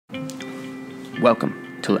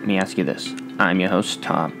Welcome to Let Me Ask You This. I'm your host,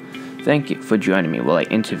 Tom. Thank you for joining me while I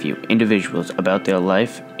interview individuals about their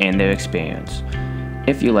life and their experience.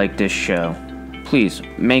 If you like this show, please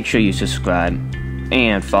make sure you subscribe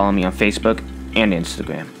and follow me on Facebook and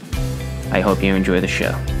Instagram. I hope you enjoy the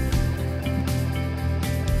show.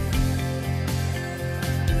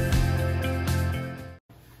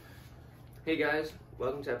 Hey guys,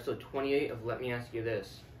 welcome to episode 28 of Let Me Ask You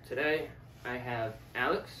This. Today I have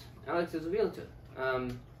Alex. Alex is a realtor.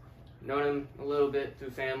 Known him a little bit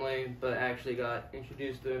through family, but actually got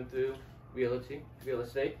introduced to him through real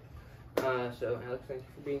estate. So Alex, thank you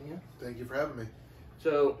for being here. Thank you for having me.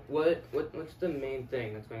 So what's the main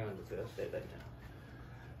thing that's going on with real estate right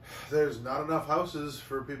now? There's not enough houses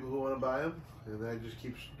for people who want to buy them, and that just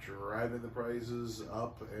keeps driving the prices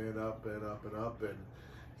up and up and up and up. And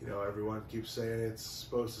you know, everyone keeps saying it's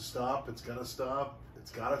supposed to stop, it's gonna stop,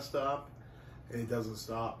 it's gotta stop, and it doesn't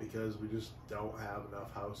stop because we just don't have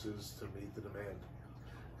enough houses to meet the demand.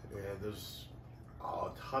 And there's a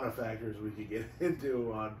ton of factors we could get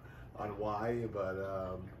into on why, but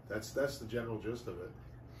that's the general gist of it.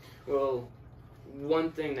 Well,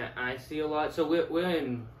 one thing that I see a lot, so we're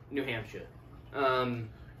in New Hampshire.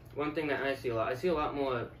 One thing that I see a lot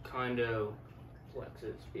more condo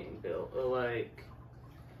plexes being built, or like.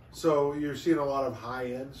 So you're seeing a lot of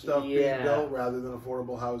high-end stuff Yeah. being built rather than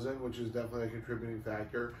affordable housing, which is definitely a contributing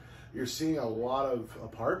factor. You're seeing a lot of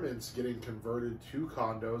apartments getting converted to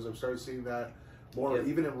condos. I've started seeing that more, Yep.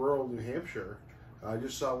 even in rural New Hampshire. I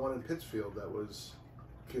just saw one in Pittsfield that was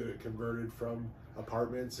converted from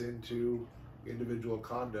apartments into individual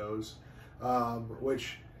condos,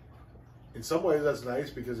 which in some ways that's nice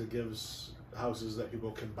because it gives houses that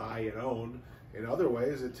people can buy and own. In other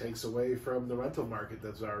ways, it takes away from the rental market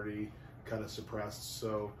that's already kind of suppressed.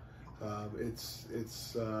 So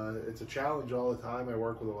it's a challenge all the time. I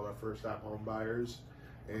work with a lot of first-time home buyers,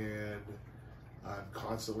 and I'm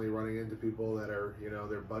constantly running into people that are, you know,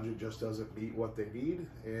 their budget just doesn't meet what they need,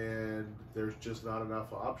 and there's just not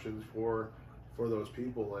enough options for those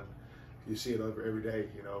people. And you see it every day.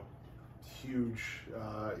 You know, huge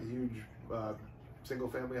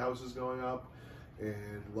single-family houses going up,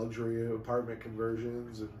 and luxury apartment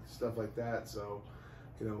conversions and stuff like that. So,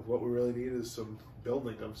 you know, what we really need is some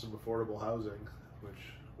building of some affordable housing, which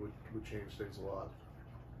would change things a lot.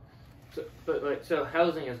 So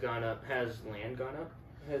housing has gone up. Has land gone up?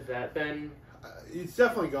 Has that been? It's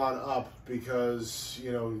definitely gone up because,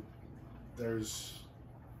 you know, there's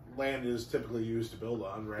land is typically used to build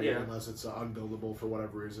on, right? Yeah. Unless it's unbuildable for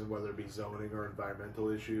whatever reason, whether it be zoning or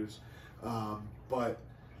environmental issues. But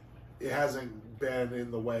it hasn't been in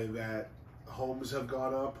the way that homes have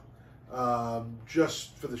gone up,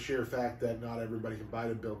 just for the sheer fact that not everybody can buy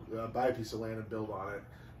a piece of land and build on it.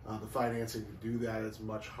 The financing to do that is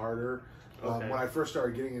much harder. Okay. When I first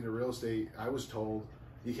started getting into real estate, I was told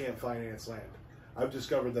you can't finance land. I've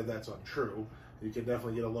discovered that that's untrue. You can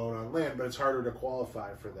definitely get a loan on land, but it's harder to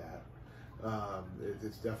qualify for that.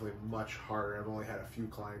 It's definitely much harder. I've only had a few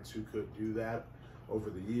clients who could do that over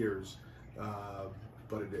the years.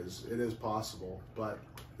 But it is possible. But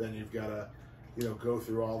then you've got to, you know, go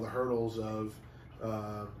through all the hurdles of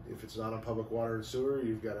if it's not on public water and sewer,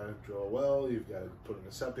 you've got to drill a well, you've got to put in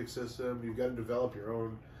a septic system, you've got to develop your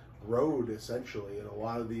own road essentially. And a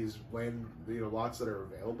lot of these land, you know, lots that are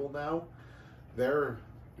available now, they're,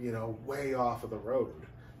 you know, way off of the road.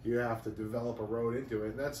 You have to develop a road into it,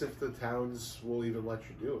 and that's if the towns will even let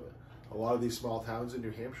you do it. A lot of these small towns in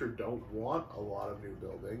New Hampshire don't want a lot of new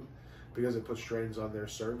building, because it puts strains on their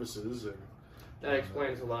services. And That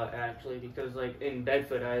explains a lot, actually, because like in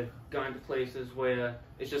Bedford, I've gone to places where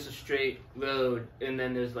it's just a straight road, and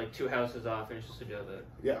then there's like two houses off, and it's just a dirt road.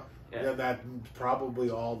 Yeah, that's probably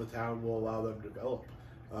all the town will allow them to develop.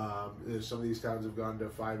 Some of these towns have gone to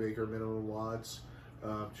 5-acre minimum lots.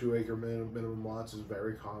 2-acre minimum lots is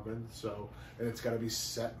very common. So, and it's got to be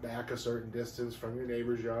set back a certain distance from your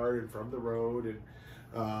neighbor's yard and from the road, and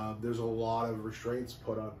there's a lot of restraints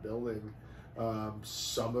put on building.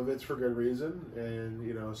 Some of it's for good reason, and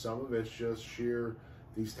you know, some of it's just sheer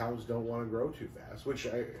these towns don't want to grow too fast, which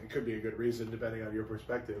it could be a good reason depending on your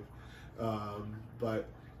perspective. But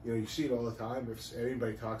you know, you see it all the time. If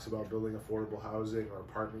anybody talks about building affordable housing or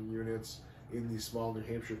apartment units in these small New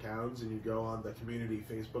Hampshire towns, and you go on the community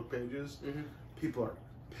Facebook pages, people are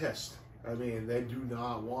pissed. I mean, they do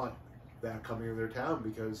not want that coming in their town,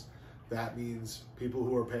 because that means people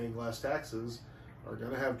who are paying less taxes are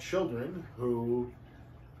going to have children who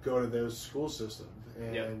go to their school system,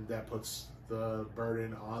 and that puts the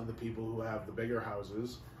burden on the people who have the bigger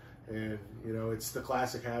houses, And you know, it's the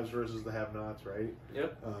classic haves versus the have-nots, right?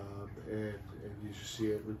 Yep. And you just see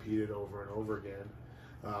it repeated over and over again.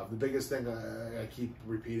 The biggest thing, I keep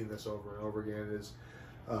repeating this over and over again, is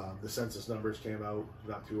the census numbers came out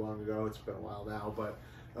not too long ago. It's been a while now, but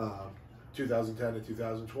 2010 to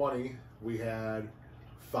 2020, we had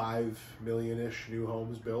 5 million-ish new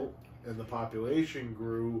homes built, and the population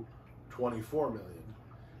grew 24 million.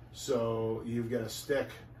 So you've got to stick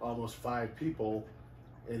almost 5 people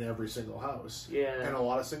in every single house. Yeah. And a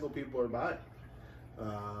lot of single people are buying.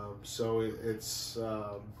 So it's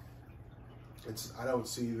I don't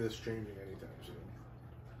see this changing anytime soon.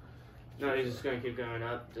 No, he's just gonna keep going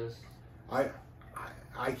up. Just I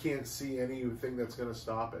can't see anything that's gonna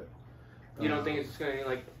stop it. you don't think it's just gonna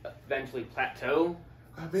like eventually plateau?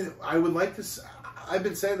 I mean, I would like to. I've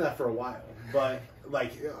been saying that for a while, but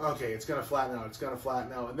like, okay, it's gonna flatten out. It's gonna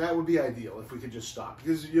flatten out, and that would be ideal if we could just stop,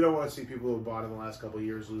 because you don't want to see people who have bought in the last couple of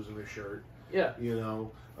years losing their shirt. Yeah. You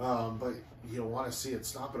know, but you don't want to see it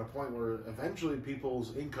stop at a point where eventually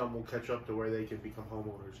people's income will catch up to where they can become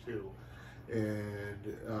homeowners too,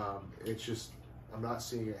 and it's just I'm not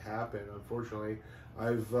seeing it happen. Unfortunately,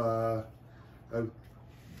 I've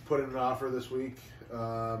put in an offer this week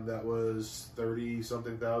that was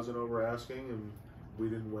 30-something thousand over asking, and we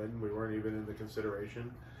didn't win. We weren't even in the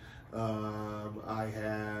consideration.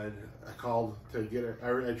 I called to get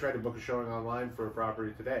I tried to book a showing online for a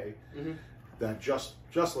property today that just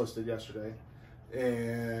listed yesterday,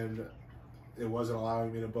 and it wasn't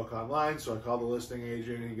allowing me to book online. So I called the listing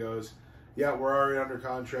agent, and he goes, "Yeah, we're already under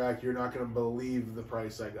contract. You're not going to believe the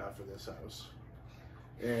price I got for this house."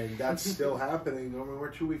 And that's still happening. I mean,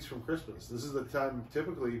 we're 2 weeks from Christmas. This is the time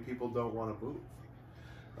typically people don't want to move.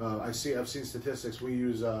 I've seen statistics. We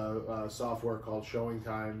use a software called Showing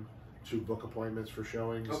Time to book appointments for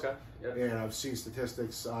showings. Okay. Yep. And I've seen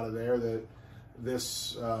statistics out of there that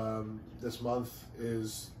this month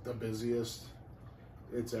is the busiest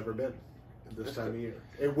it's ever been this time of year,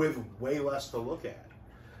 and with way less to look at.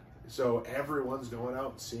 So everyone's going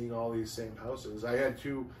out and seeing all these same houses. I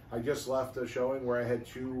just left a showing where I had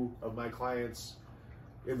 2 of my clients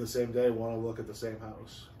in the same day want to look at the same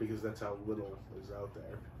house, because that's how little is out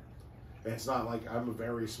there. And it's not like I'm a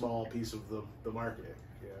very small piece of the market,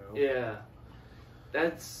 you know? Yeah.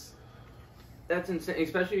 That's insane,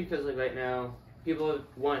 especially because like right now, people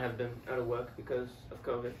have been out of work because of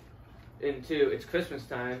COVID, and 2, it's Christmas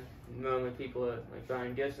time. Normally people are like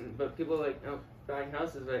buying gifts, but people are like buying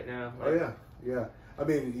houses right now. Like, oh yeah. I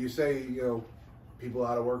mean, you say, you know, people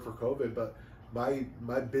out of work for COVID, but my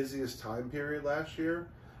busiest time period last year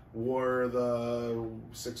were the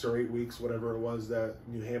 6 or 8 weeks, whatever it was, that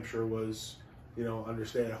New Hampshire was, you know, under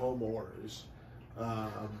stay-at-home orders.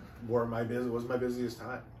 Was my busiest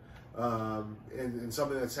time. And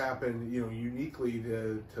something that's happened, you know, uniquely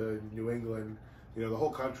to New England. You know, the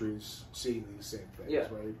whole country's seeing these same things,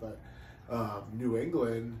 right? But New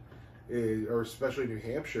England, or especially New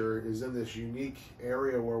Hampshire, is in this unique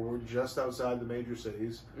area where we're just outside the major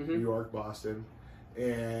cities, New York, Boston,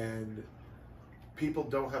 and people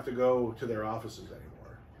don't have to go to their offices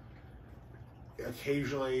anymore.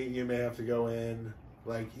 Occasionally, you may have to go in,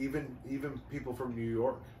 like even people from New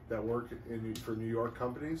York that work for New York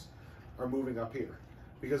companies are moving up here,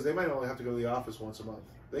 because they might only have to go to the office once a month.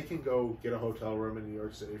 They can go get a hotel room in New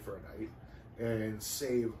York City for a night and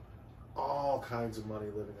save all kinds of money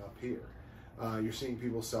living up here. You're seeing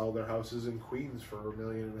people sell their houses in Queens for $1.5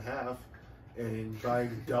 million and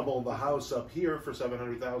buying double the house up here for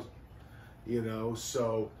 $700,000. You know,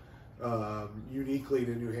 so uniquely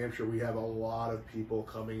to New Hampshire, we have a lot of people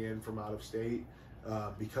coming in from out of state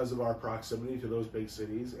because of our proximity to those big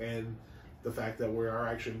cities, and the fact that we are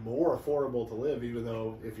actually more affordable to live, even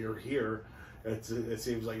though if you're here, it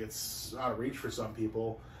seems like it's out of reach for some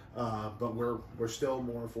people, but we're still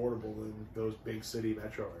more affordable than those big city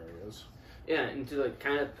metro areas. Yeah, and to like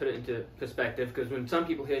kind of put it into perspective, because when some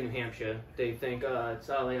people hear New Hampshire, they think, oh, it's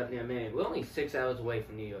all the way up near Maine. We're only 6 hours away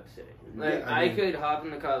from New York City. Like, Yeah, I mean, I could hop in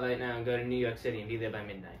the car right now and go to New York City and be there by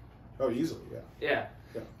midnight. Oh, easily, yeah.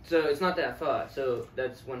 Yeah. So it's not that far. So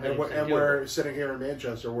that's 100% And doable. we're sitting here in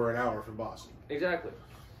Manchester. We're an hour from Boston. Exactly.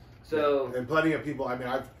 So yeah. And plenty of people. I mean,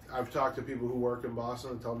 I've talked to people who work in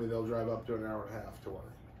Boston and tell me they'll drive up to an hour and a half to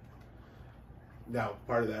work. Now,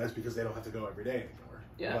 part of that is because they don't have to go every day anymore.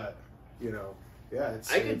 Yeah. But you know, yeah,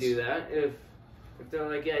 I could do that if they're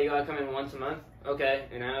like, yeah, you gotta come in once a month. Okay,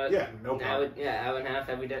 an hour. Yeah, no problem. Hour and a half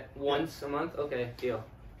every day, once a month. Okay, deal.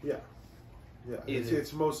 Yeah. Yeah, Easy.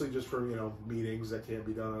 it's mostly just for, you know, meetings that can't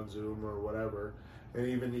be done on Zoom or whatever. And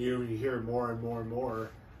even you hear more and more and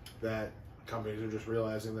more that companies are just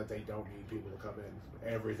realizing that they don't need people to come in.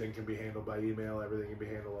 Everything can be handled by email. Everything can be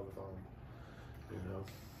handled on the phone. You know.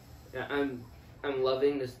 Yeah, I'm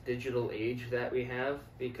loving this digital age that we have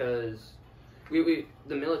because we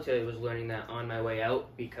the military was learning that on my way out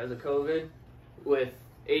because of COVID. With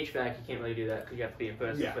HVAC, you can't really do that because you have to be in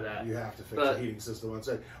person for that. You have to fix the heating system on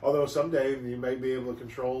site. Although someday you may be able to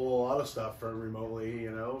control a lot of stuff from remotely.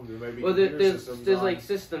 You know, there may be there's like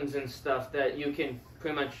systems and stuff that you can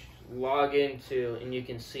pretty much log into, and you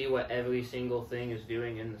can see what every single thing is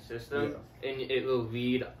doing in the system, and it will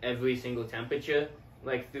read every single temperature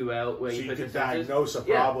like throughout where you put the sensors. So you could diagnose a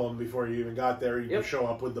problem before you even got there. You can show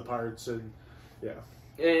up with the parts and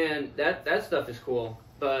and that stuff is cool,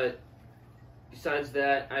 but. Besides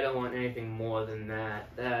that, I don't want anything more than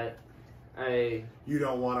that. You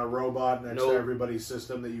don't want a robot next to everybody's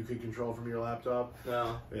system that you could control from your laptop?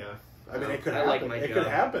 No. Yeah. I mean, it could happen. Like my job. It could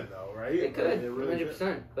happen, though, right? It could, it really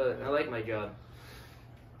 100%. But I like my job.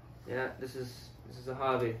 Yeah, this is a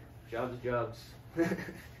hobby. Jobs.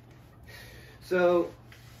 So,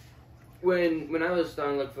 when I was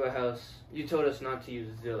starting to look for a house, you told us not to use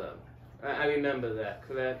Zillow. I remember that,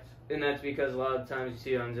 correct? And that's because a lot of times you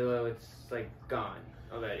see it on Zillow, it's like gone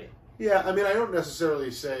already. Yeah, I mean, I don't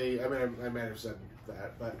necessarily say. I mean, I might have said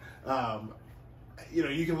that, but you know,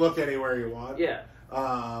 you can look anywhere you want. Yeah.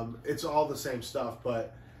 It's all the same stuff,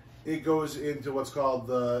 but it goes into what's called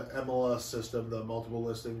the MLS system, the multiple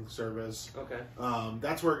listing service. Okay.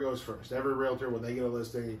 That's where it goes first. Every realtor, when they get a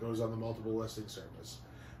listing, it goes on the multiple listing service.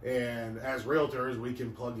 And as realtors, we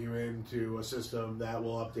can plug you into a system that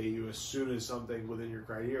will update you as soon as something within your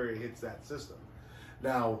criteria hits that system.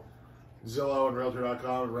 Now, Zillow and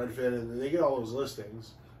Realtor.com and Redfin, and they get all those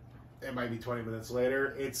listings. It might be 20 minutes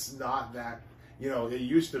later. It's not that, you know, it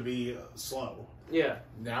used to be slow. Yeah.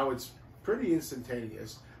 Now it's pretty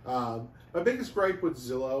instantaneous. My biggest gripe with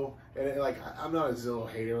Zillow, and like I'm not a Zillow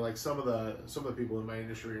hater. Like some of the people in my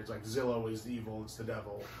industry, it's like Zillow is evil, it's the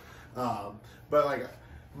devil. But like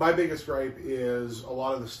my biggest gripe is a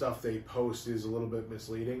lot of the stuff they post is a little bit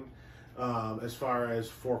misleading. As far as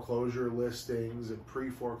foreclosure listings and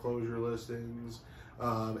pre-foreclosure listings,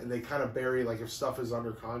 and they kind of bury, like if stuff is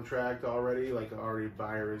under contract already, like already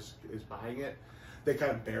buyer is buying it, they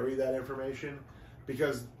kind of bury that information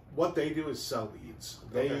because what they do is sell leads.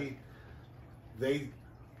 They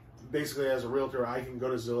basically, as a realtor, I can go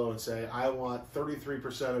to Zillow and say, I want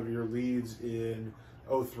 33% of your leads in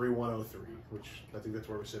 03103, which I think that's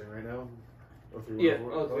where we're sitting right now.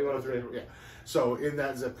 03103. Yeah. So in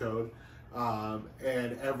that zip code,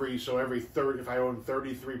 and every third, if I own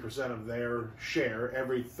 33% of their share,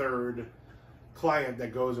 every third client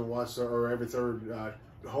that goes and wants to, or every third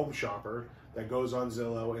home shopper that goes on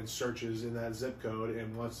Zillow and searches in that zip code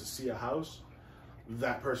and wants to see a house,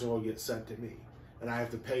 that person will get sent to me, and I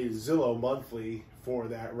have to pay Zillow monthly for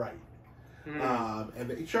that right. And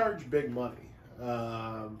they charge big money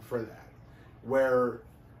for that. Where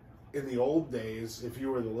in the old days, if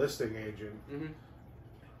you were the listing agent,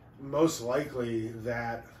 most likely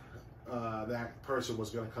that that person was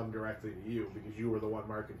going to come directly to you because you were the one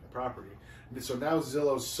marketing the property. So now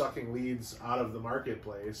Zillow's sucking leads out of the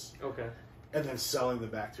marketplace, and then selling them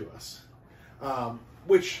back to us.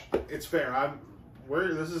 Which it's fair.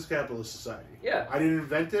 This is capitalist society. Yeah. I didn't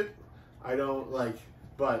invent it. I don't like,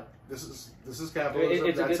 but this is capitalism.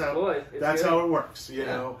 It's that's a good that's how it works. You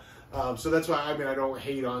know. So that's why I don't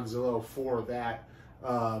hate on Zillow for that.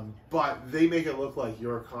 But they make it look like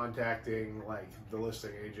you're contacting like the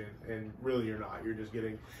listing agent, and really you're not. You're just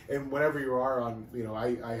getting, and whenever you are on, you know,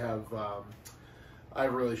 I have a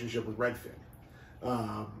relationship with Redfin,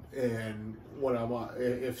 and when I'm on,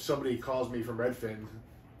 if somebody calls me from Redfin,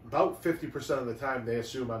 about 50% of the time they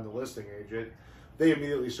assume I'm the listing agent. They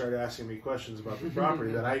immediately start asking me questions about the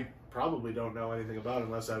property that I probably don't know anything about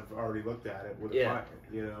unless I've already looked at it with a client.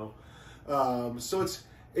 You know, so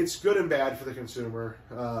it's good and bad for the consumer.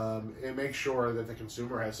 It makes sure that the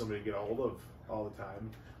consumer has somebody to get a hold of all the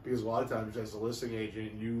time, because a lot of times as a listing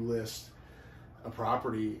agent, you list a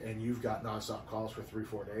property and you've got nonstop calls for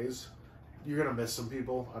 3-4 days. You're gonna miss some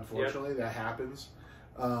people, unfortunately. That happens.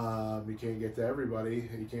 You can't get to everybody.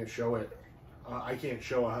 You can't show it. I can't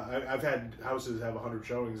show. I've had houses have 100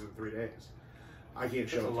 showings in 3 days. I can't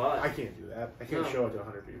show it. I can't do that. I can't show it to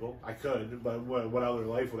 100 people. I could, but what other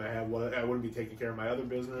life would I have? I wouldn't be taking care of my other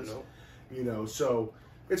business. Nope. You know, so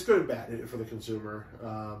it's good and bad for the consumer.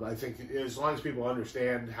 I think as long as people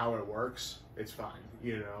understand how it works, it's fine.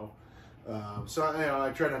 You know, so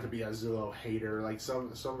I try not to be a Zillow hater. Like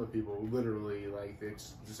some of the people literally like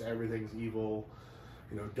it's just everything's evil.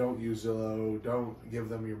 don't use Zillow, don't give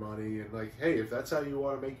them your money, and like, hey, if that's how you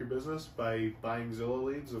want to make your business by buying Zillow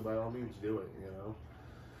leads, then by all means do it,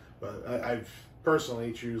 But I've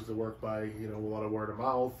personally choose to work by, a lot of word of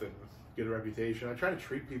mouth and get a reputation. I try to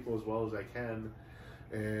treat people as well as I can,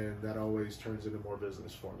 and that always turns into more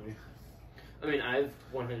business for me. I mean, I've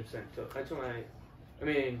 100% took. I told I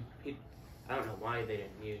don't know why they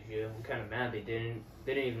didn't use you. I'm kind of mad they didn't.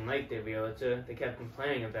 They didn't even like their realtor. They kept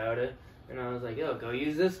complaining about it. And I was like, yo, go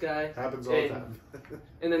use this guy. Happens all the time.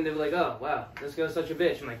 And then they were like, oh, wow, this girl's such a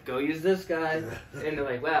bitch. I'm like, go use this guy. And they're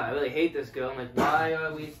like, wow, I really hate this girl. I'm like, why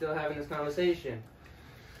are we still having this conversation?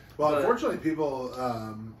 Well, unfortunately, people,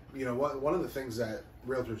 one of the things that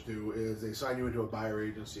realtors do is they sign you into a buyer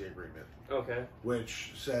agency agreement. Okay.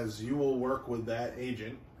 Which says you will work with that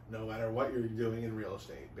agent no matter what you're doing in real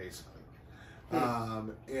estate, basically.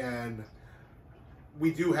 And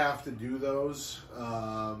we do have to do those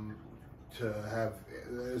to have,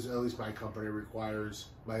 at least my company requires,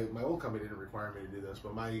 my old company didn't require me to do this,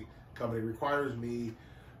 but my company requires me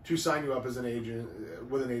to sign you up as an agent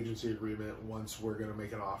with an agency agreement once we're going to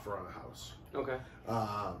make an offer on a house. Okay.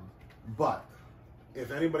 But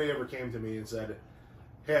if anybody ever came to me and said,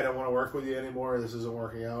 hey, I don't want to work with you anymore, this isn't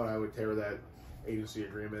working out, I would tear that agency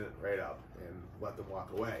agreement right up and let them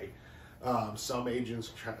walk away. Some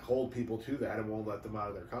agents hold people to that and won't let them out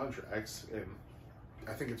of their contracts, and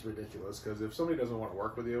I think it's ridiculous, because if somebody doesn't want to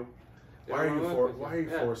work with you, why are you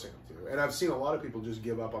forcing them to? And I've seen a lot of people just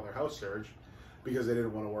give up on their house search because they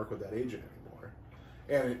didn't want to work with that agent anymore.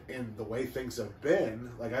 And the way things have been,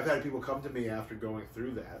 like, I've had people come to me after going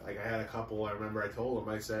through that. Like, I had a couple, I remember I told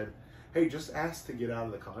them, I said, hey, just ask to get out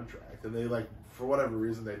of the contract. And they, like, for whatever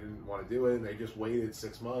reason, they didn't want to do it, and they just waited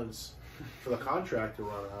 6 months for the contract to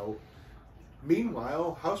run out.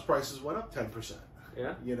 Meanwhile, house prices went up 10%.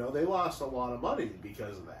 Yeah. They lost a lot of money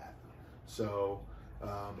because of that. So,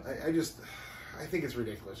 I think it's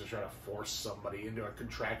ridiculous to try to force somebody into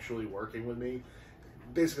contractually working with me.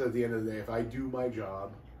 Basically, at the end of the day, if I do my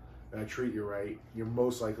job and I treat you right, you're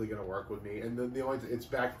most likely going to work with me. And then it's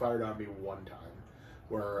backfired on me one time,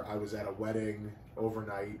 where I was at a wedding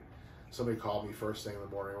overnight. Somebody called me first thing in the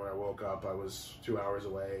morning when I woke up. I was 2 hours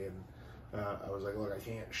away, and I was like, look, I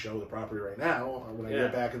can't show the property right now. When I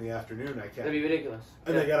get back in the afternoon, I can. That'd be ridiculous.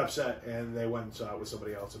 And they got upset, and they went and saw it with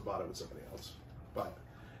somebody else and bought it with somebody else. But,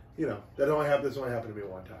 this only happened to me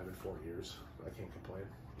one time in 4 years. I can't complain.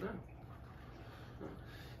 No.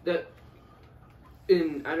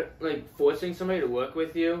 Forcing somebody to work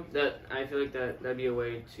with you, I feel like that'd be a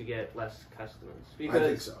way to get less customers. Because I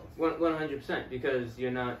think so. 100%, because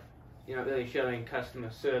you're not really showing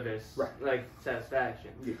customer service, right,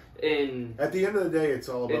 satisfaction. Yeah. And at the end of the day, it's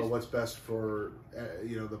all about what's best for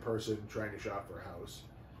the person trying to shop for a house.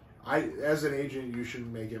 As an agent, you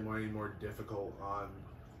shouldn't make it any more difficult on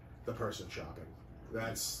the person shopping.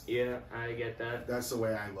 I get that. That's the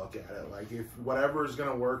way I look at it. Like, if whatever is going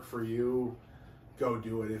to work for you, go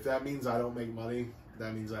do it. If that means I don't make money,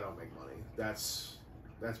 that means I don't make money. That's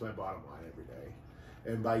my bottom line every day.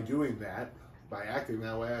 And by doing that, by acting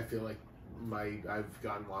that way, I feel like I've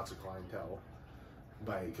gotten lots of clientele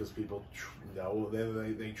because people know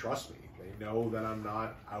they trust me. They know that I'm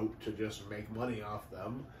not out to just make money off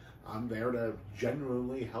them. I'm there to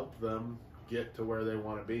genuinely help them get to where they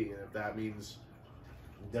want to be. And if that means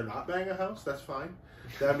they're not buying a house, that's fine.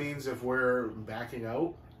 That means if we're backing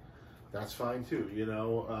out, that's fine too.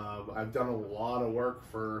 I've done a lot of work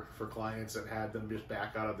for clients and had them just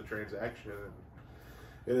back out of the transaction, and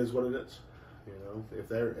it is what it is.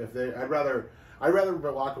 I'd rather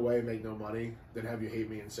walk away and make no money than have you hate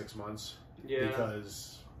me in 6 months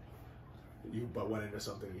because you went into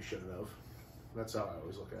something you shouldn't have. That's how I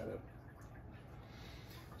always look at it.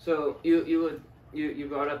 So you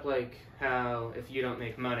brought up how if you don't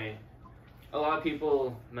make money, a lot of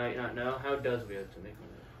people might not know, how does realtor make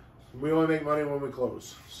money? We only make money when we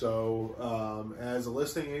close. So as a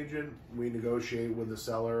listing agent, we negotiate with the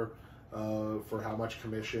seller for how much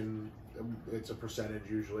commission. It's a percentage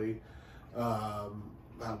usually.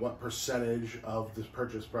 What percentage of the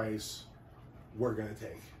purchase price we're going to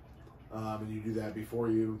take. And you do that before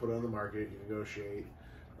you even put it on the market. You negotiate.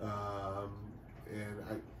 And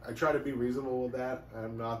I try to be reasonable with that.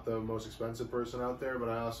 I'm not the most expensive person out there, but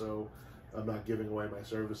I'm not giving away my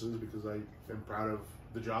services because I am proud of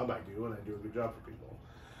the job I do, and I do a good job for people.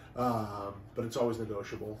 But it's always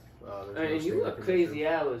negotiable. And you work crazy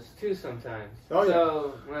hours too sometimes. Oh yeah.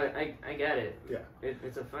 So I get it. Yeah.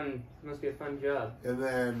 Must be a fun job. And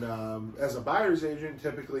then as a buyer's agent,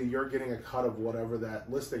 typically you're getting a cut of whatever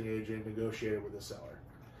that listing agent negotiated with the seller.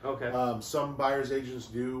 Okay. Some buyer's agents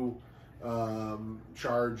do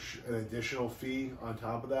charge an additional fee on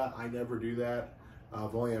top of that. I never do that.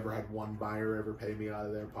 I've only ever had one buyer ever pay me out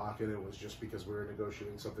of their pocket. It was just because we were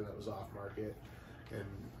negotiating something that was off market, and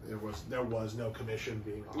there was no commission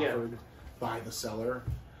being offered by the seller.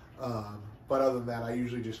 But other than that, I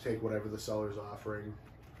usually just take whatever the seller's offering,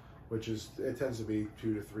 which it tends to be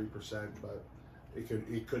 2 to 3%, but it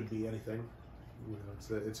could be anything. You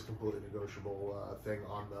know, it's a completely negotiable thing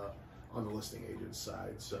on the listing agent's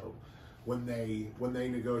side. So when they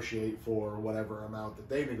negotiate for whatever amount that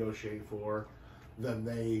they negotiate for, then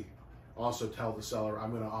they also tell the seller,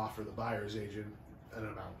 I'm going to offer the buyer's agent an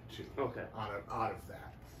amount too. Okay. Out of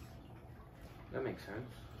that. That makes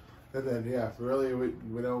sense. And then really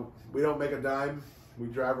we don't make a dime. We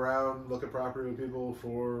drive around, look at property with people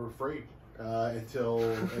for free until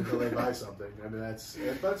they buy something. I mean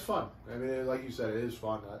that's fun. I mean, like you said, it is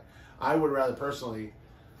fun. I would rather personally.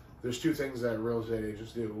 There's two things that real estate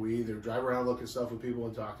agents do. We either drive around, look at stuff with people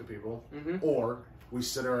and talk to people, or we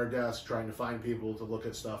sit at our desk trying to find people to look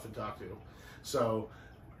at stuff and talk to. So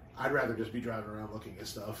I'd rather just be driving around looking at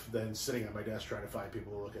stuff than sitting at my desk trying to find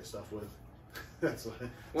people to look at stuff with. That's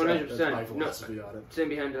 100%. my philosophy on it. Sitting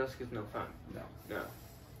behind desk is no fun. No.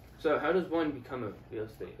 So how does one become a real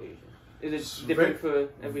estate agent? Is it different for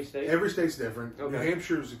every state? Every state's different. Okay. New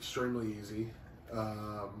Hampshire is extremely easy,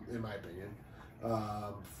 in my opinion.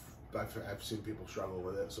 I've seen people struggle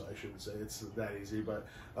with it, so I shouldn't say it's that easy. But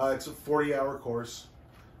it's a 40-hour course,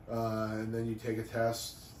 and then you take a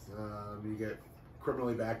test. You get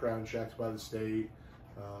criminally background checked by the state,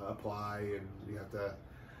 apply, and you have to.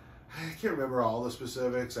 I can't remember all the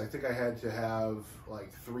specifics. I think I had to have like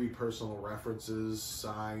 3 personal references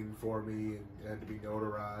signed for me and had to be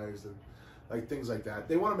notarized and like things like that.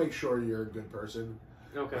 They want to make sure you're a good person,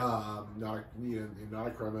 Okay. not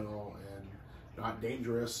a criminal and not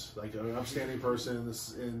dangerous, like an upstanding person.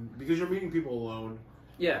 Because you're meeting people alone.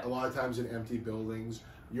 Yeah. A lot of times in empty buildings,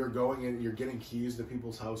 you're going in, you're getting keys to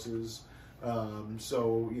people's houses.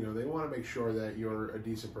 So, they want to make sure that you're a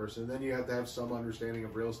decent person. Then you have to have some understanding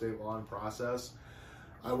of real estate law and process.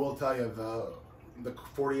 I will tell you, the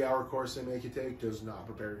 40-hour course they make you take does not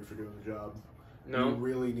prepare you for doing the job. No. You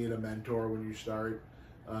really need a mentor when you start.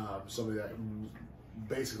 Somebody that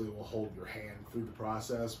basically will hold your hand through the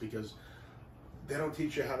process, because they don't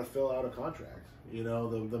teach you how to fill out a contract.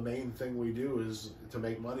 The main thing we do is to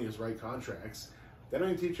make money is write contracts. They don't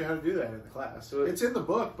even teach you how to do that in the class. So it's in the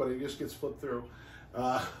book, but it just gets flipped through.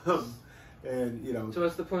 So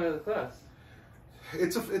what's the point of the class?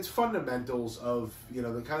 It's fundamentals of the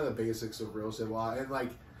kind of the basics of real estate law, and like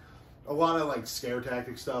a lot of like scare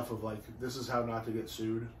tactic stuff of like this is how not to get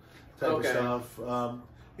sued type of stuff. A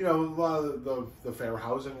lot of the fair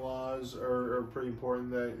housing laws are pretty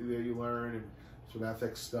important that you learn, and some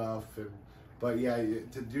ethics stuff. But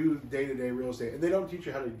to do day-to-day real estate, and they don't teach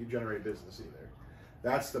you how to generate business either.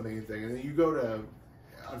 That's the main thing. And then you go to,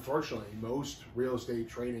 unfortunately, most real estate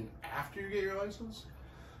training after you get your license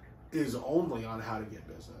is only on how to get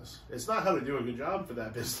business. It's not how to do a good job for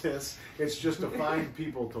that business. It's just to find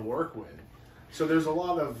people to work with. So there's a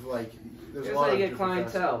lot of It's how you get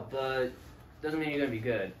clientele, but doesn't mean you're gonna be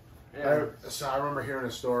good. Yeah. I remember hearing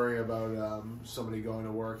a story about somebody going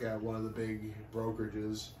to work at one of the big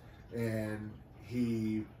brokerages, and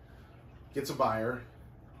he gets a buyer,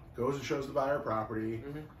 goes and shows the buyer property,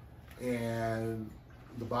 and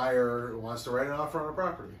the buyer wants to write an offer on a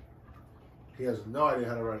property. He has no idea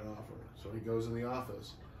how to write an offer, so he goes in the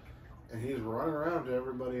office, and he's running around to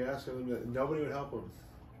everybody asking them that nobody would help him.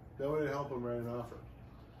 Nobody would help him write an offer.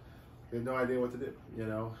 He had no idea what to do.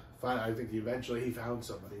 I think eventually he found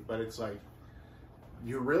somebody, but it's like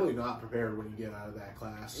you're really not prepared when you get out of that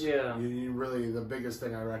class. Yeah. You really, the biggest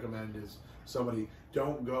thing I recommend is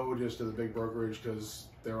don't go just to the big brokerage because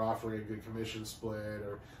they're offering a good commission split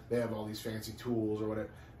or they have all these fancy tools or whatever.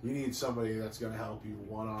 You need somebody that's going to help you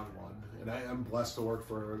one-on-one. And I'm blessed to work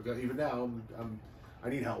for, even now, I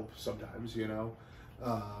need help sometimes,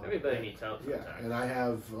 Everybody needs help sometimes. Yeah, and I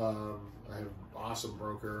have an awesome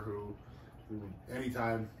broker who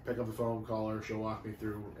anytime, pick up the phone, call her, she'll walk me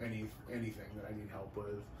through anything that I need help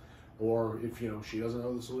with. Or if, she doesn't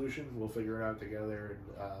know the solution, we'll figure it out together.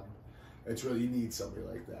 And it's really, you need somebody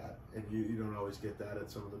like that. And you don't always get that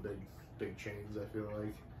at some of the big chains, I feel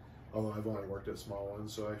like. Although I've only worked at small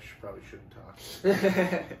ones, so I probably shouldn't talk.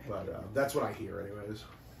 But that's what I hear anyways.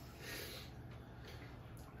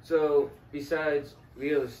 So, besides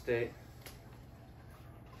real estate,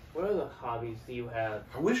 what other hobbies do you have?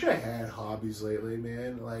 I wish I had hobbies lately,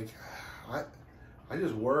 man. Like, I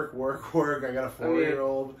just work. I got a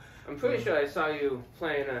 4-year-old. I'm pretty sure I saw you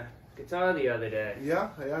playing guitar the other day. Yeah,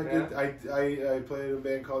 I did. I played in a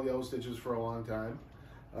band called Yellow Stitches for a long time.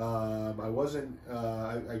 I wasn't.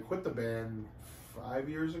 I quit the band 5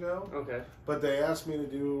 years ago. Okay. But they asked me to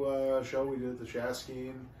do a show we did at the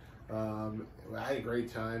Shaskeen. I had a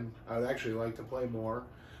great time. I would actually like to play more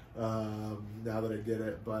now that I did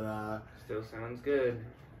it, but still sounds good.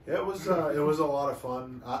 it was a lot of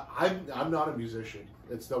fun. I'm not a musician.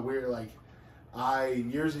 It's the weird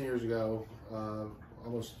years and years ago,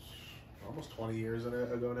 almost 20 years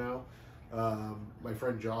ago now. My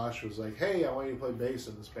friend Josh was like, "Hey, I want you to play bass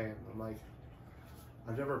in this band." I'm like,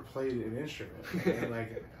 "I've never played an instrument." And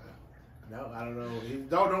like, no, I don't know.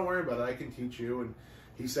 Don't worry about it. I can teach you. And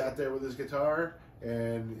he sat there with his guitar,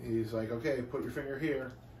 and he's like, "Okay, put your finger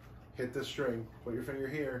here, hit this string. Put your finger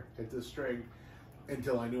here, hit this string,"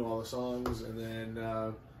 until I knew all the songs. And then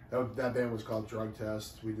that band was called Drug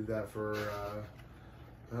Test. We did that for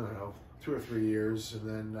I don't know, 2 or 3 years, and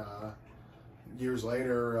then years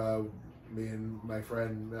later, me and my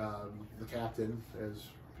friend, the captain, as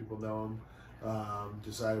people know him,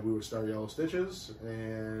 decided we would start Yellow Stitches,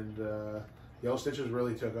 and Yellow Stitches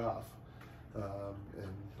really took off.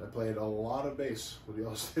 And I played a lot of bass with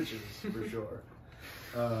Yellow Stitches for sure.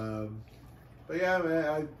 But yeah,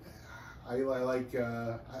 man, I like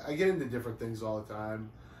I get into different things all the time.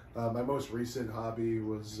 My most recent hobby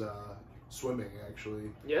was swimming, actually.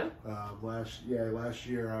 Yeah. Last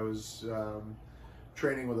year I was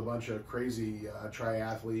training with a bunch of crazy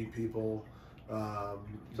triathlete people. So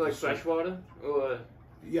like freshwater or?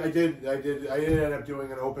 Yeah, I did. I ended up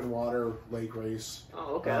doing an open water lake race.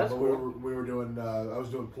 Oh, okay, that's but cool. we were doing. I was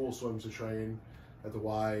doing pool swims to train at the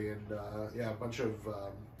Y, and yeah, a bunch of.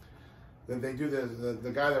 They do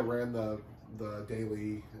the guy that ran the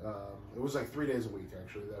daily. It was like 3 days a week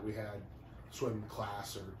actually that we had swim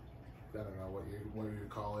class, or I don't know what you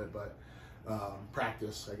call it, but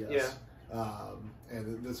practice, I guess. Yeah.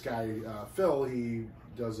 And this guy Phil, he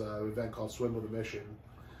does an event called Swim with a Mission,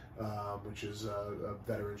 which is a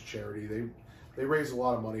veterans charity. They raise a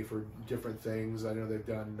lot of money for different things. I know they've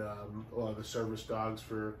done a lot of the service dogs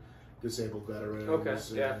for disabled veterans. Okay.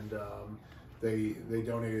 Yeah. And they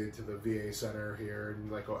donated to the VA center here,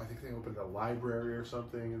 and like I think they opened a library or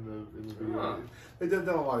something in the VA. Huh. They've done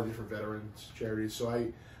a lot of different veterans charities. So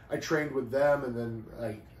I trained with them, and then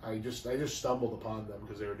I just stumbled upon them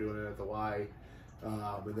because they were doing it at the Y,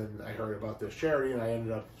 and then I heard about this charity, and I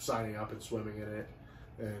ended up signing up and swimming in it.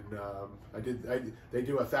 And they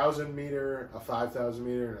do a 1,000 meter, a 5,000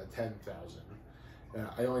 meter, and a 10,000.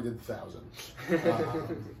 I only did 1,000,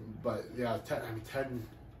 but yeah,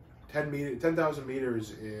 10,000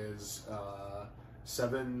 meters is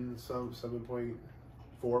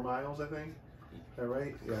 7.4 miles, I think. Is that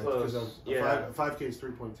right? Yeah, close. Because 5K is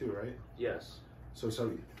 3.2, right? Yes. So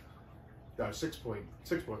 6.4.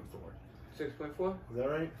 6.4. Is that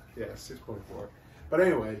right? Yeah, 6.4. But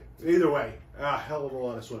anyway, either way, a hell of a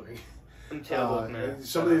lot of swimming. I'm terrible, man.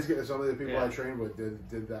 Some of the people I trained with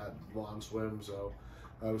did that long swim, so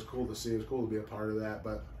it was cool to see. It was cool to be a part of that.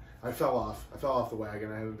 But I fell off the wagon.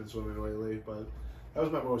 I haven't been swimming lately, but that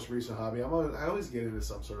was my most recent hobby. I always get into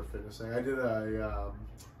some sort of fitness thing. I did a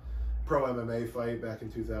pro MMA fight back in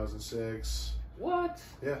 2006. What?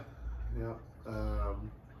 Yeah.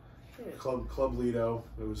 Club Lido.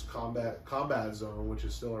 It was Combat Zone, which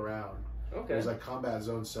is still around. Okay. It was like Combat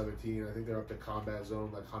Zone 17. I think they're up to Combat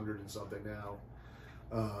Zone like 100 and something now.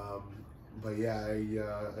 But yeah,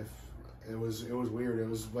 it was weird. It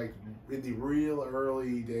was like in the real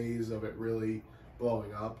early days of it really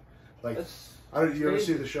blowing up. Like, you ever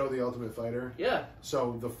see the show The Ultimate Fighter? Yeah.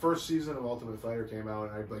 So the first season of Ultimate Fighter came out,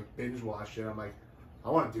 and I like binge watched it. I'm like, I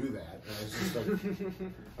want to do that. And I was just like,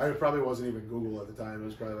 I probably wasn't even Google at the time. It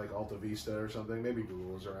was probably like Alta Vista or something. Maybe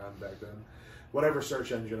Google was around back then. Whatever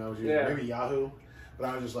search engine I was using, maybe Yahoo. But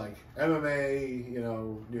I was just like, MMA,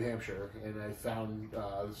 New Hampshire, and I found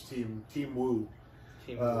this Team Woo.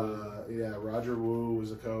 Yeah, Roger Wu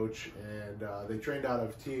was a coach, and they trained out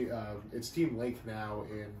of it's Team Lake now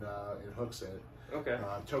in Hooksett. Okay.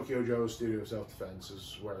 Tokyo Joe Studio Self Defense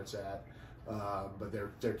is where it's at, but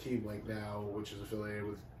they're Team Lake now, which is affiliated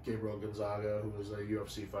with Gabriel Gonzaga, who was a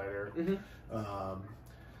UFC fighter. Mm-hmm.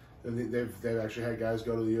 And they've actually had guys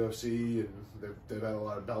go to the UFC, and they've had a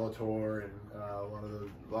lot of Bellator and a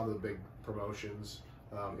lot of the big promotions,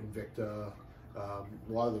 Invicta. A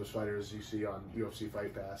lot of those fighters you see on UFC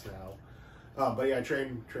Fight Pass now. But yeah, I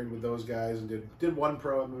trained with those guys and did one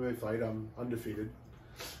pro MMA fight. I'm undefeated.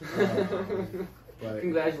 But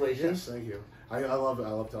congratulations! Yes, thank you. I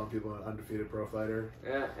love telling people I'm an undefeated pro fighter.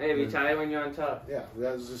 Yeah, hey, retire when you're on top. Yeah,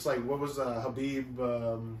 that was just like what was Habib?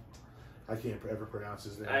 I can't ever pronounce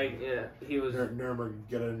his name. He was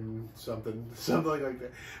Nurmagomedov something like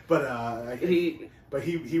that. But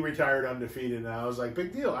he retired undefeated, and I was like,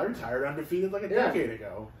 big deal. I retired undefeated like a decade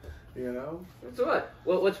ago. You know. That's what?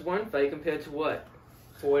 What's one fight compared to what?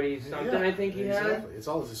 40 something. I think he had. It's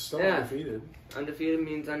all still undefeated. Undefeated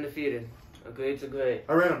means undefeated. A great's a great.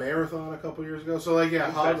 I ran a marathon a couple years ago, so like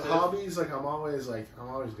hobbies. Like I'm always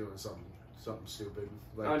doing something stupid.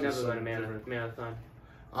 Like, I would never run a marathon.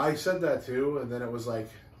 I said that too, and then it was like,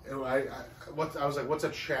 I was like, what's a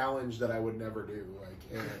challenge that I would never do?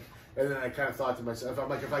 Like, and then I kind of thought to myself, I'm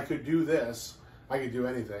like, if I could do this, I could do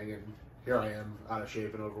anything. And here I am, out of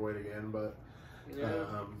shape and overweight again. But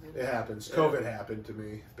it happens. Yeah. COVID happened to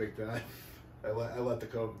me big time. I let the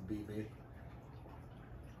COVID beat me.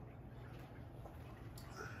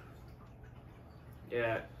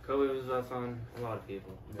 Yeah, COVID was rough on a lot of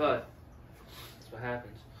people, but that's what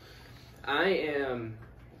happens.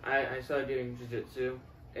 I started doing jiu-jitsu,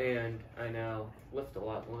 and I now lift a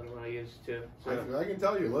lot more than I used to. So, I can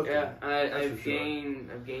tell you lift. Yeah, I've gained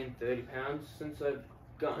 30 pounds since I've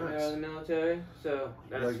gotten out of the military. So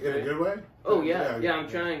that's like great. in a good way. Oh yeah. I'm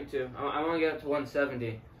trying to. I want to get up to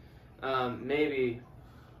 170, maybe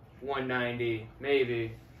 190,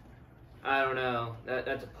 maybe. I don't know.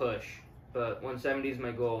 That's a push, but 170 is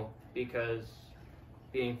my goal because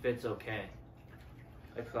being fit's okay.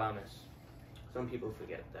 I promise. Some people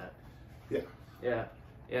forget that. Yeah.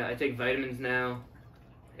 I take vitamins now.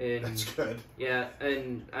 And that's good. Yeah,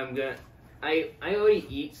 and I already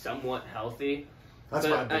eat somewhat healthy. That's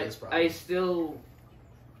my biggest problem. I still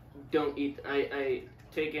don't eat. I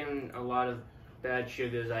take in a lot of bad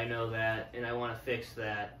sugars. I know that, and I want to fix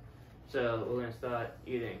that. So we're gonna start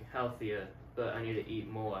eating healthier. But I need to eat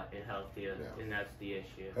more and healthier, and that's the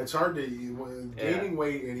issue. It's hard to eat. Gaining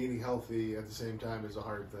weight and eating healthy at the same time is a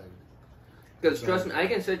hard thing. Because trust me, I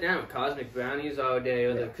can sit down with cosmic brownies all day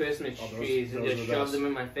or the Christmas trees and just shove them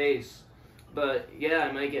in my face. But yeah,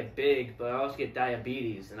 I might get big, but I also get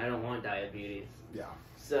diabetes, and I don't want diabetes. Yeah.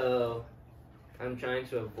 So I'm trying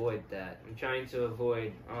to avoid that. I'm trying to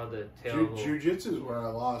avoid all the terrible... Jiu-jitsu is where I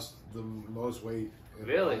lost the most weight in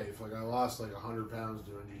my life. Like, I lost like 100 pounds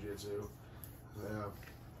doing jiu-jitsu. Yeah,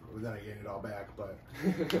 then I gained it all back, but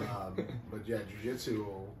yeah, jiu-jitsu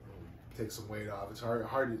will take some weight off. It's hard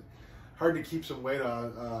to keep some weight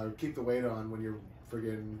on, keep the weight on when you're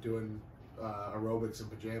friggin' doing aerobics in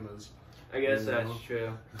pajamas. I guess that's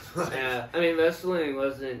true. Yeah, I mean, wrestling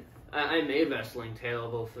wasn't. I made wrestling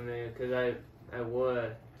terrible for me because I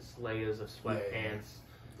wore just layers of sweatpants.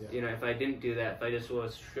 Yeah. You know, if I didn't do that, if I just wore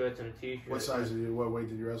shirts and a t-shirt. What weight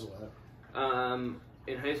did you wrestle at?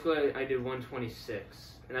 In high school, I did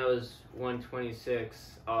 126, and I was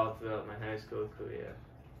 126 all throughout my high school career.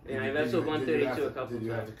 And I wrestled 132 a couple times. Did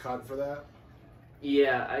you have to cut for that?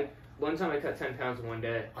 Yeah, one time I cut 10 pounds in one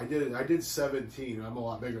day. I did 17. I'm a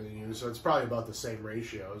lot bigger than you, so it's probably about the same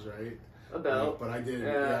ratios, right? About. But I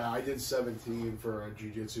did 17 for a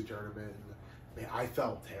jiu-jitsu tournament. And, man, I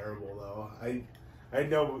felt terrible though. I had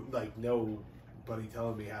nobody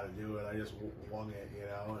telling me how to do it. I just wung it, you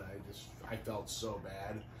know, and I felt so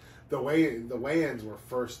bad. The weigh-ins were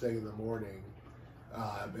first thing in the morning.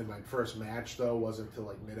 And my first match though wasn't until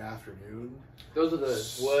like mid-afternoon. Those are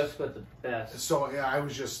the worst but the best. So yeah, I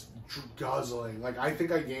was just guzzling. Like I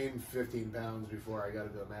think I gained 15 pounds before I got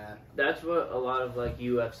into the mat. That's what a lot of like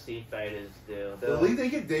UFC fighters do. They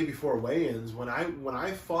get day before weigh-ins. When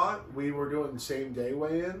I fought, we were doing same day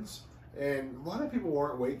weigh-ins, and a lot of people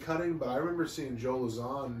weren't weight cutting. But I remember seeing Joe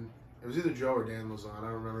Lazon. It was either Joe or Dan Lazon. I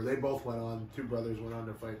don't remember. They both went on. Two brothers went on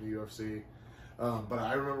to fight in the UFC. But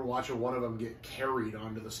I remember watching one of them get carried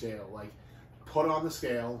onto the scale, like put on the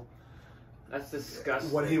scale. That's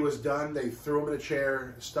disgusting. When he was done, they threw him in a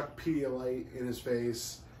chair, stuck Pedialyte in his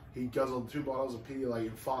face. He guzzled 2 bottles of Pedialyte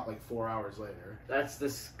and fought like 4 hours later. That's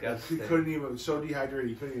disgusting. He couldn't even, so dehydrated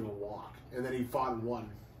he couldn't even walk. And then he fought and won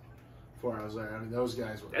 4 hours later. I mean, those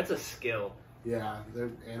guys were... That's a skill. Yeah,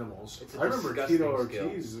 they're animals. It's a I remember Tito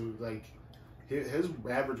Ortiz, skill. like, his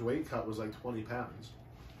average weight cut was like 20 pounds.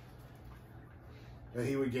 And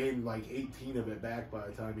he would gain like 18 of it back by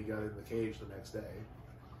the time he got in the cage the next day.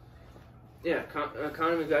 Yeah, Conor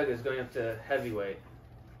McGregor is going up to heavyweight.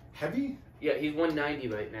 Heavy? Yeah, he's 190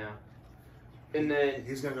 right now. And then...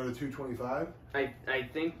 He's going to go to 225? I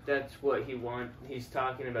think that's what he's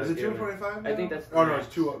talking about. Is it 225 now? I think that's... Oh, no,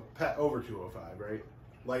 it's over 205, right?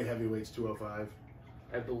 Light heavyweight's 205.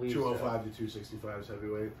 I believe 205 to 265 is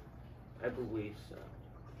heavyweight. I believe so.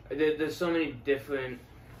 There's so many different...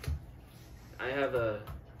 I have a...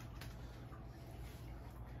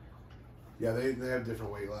 Yeah, they have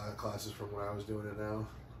different weight classes from when I was doing it now.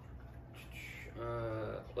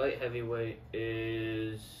 light heavyweight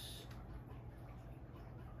is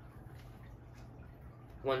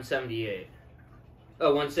 178. Oh,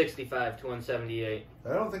 165 to 178.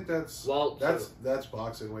 I don't think that's that's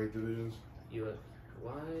boxing weight divisions.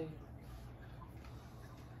 Why?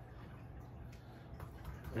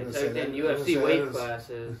 I'm I gonna say typed in that- I'm gonna say UFC that weight is-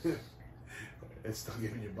 classes. It's still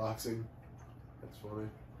giving you boxing. That's funny.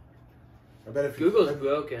 I bet if Google's I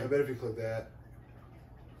broken. bet if you click that.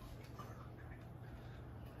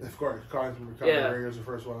 Of course, Conor Yeah. McGregor's the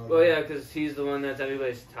first one. On Well, there. yeah, because he's the one that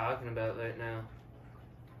everybody's talking about right now.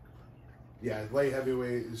 Yeah, light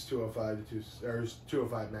heavyweight is 205 to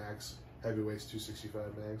 205 max. Heavyweight's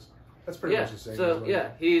 265 max. That's pretty much the same. So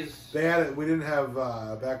yeah, he's. They had it. We didn't have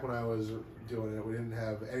back when I was doing it. We didn't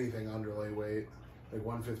have anything under lightweight. Like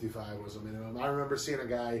 155 was a minimum. I remember seeing a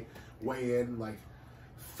guy weigh in like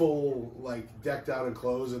full, like decked out in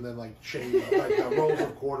clothes, and then like chain like rolls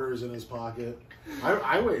of quarters in his pocket.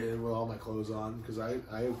 I weighed in with all my clothes on because I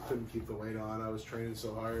couldn't keep the weight on. I was training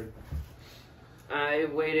so hard. I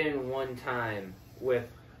weighed in one time with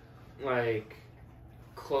like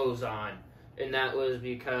clothes on, and that was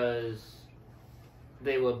because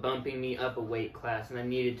they were bumping me up a weight class, and I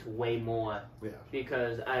needed to weigh more. Yeah.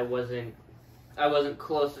 Because I wasn't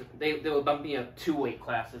close. They were bumping me up 2 weight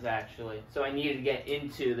classes actually, so I needed to get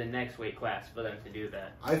into the next weight class for them to do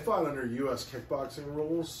that. I fought under U.S. kickboxing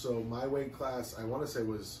rules, so my weight class I want to say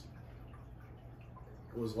was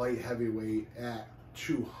light heavyweight at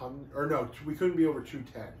 200 or no, we couldn't be over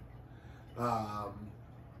 210.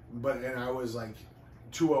 And I was like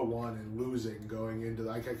 201 and losing going into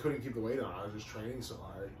like I couldn't keep the weight on. I was just training so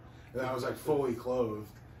hard, and I was like fully clothed.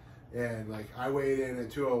 And like I weighed in at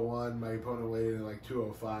 201, my opponent weighed in at like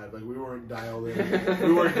 205. Like we weren't dialed in.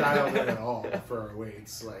 We weren't dialed in at all for our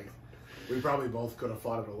weights. Like we probably both could have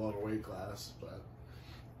fought at a lower weight class, but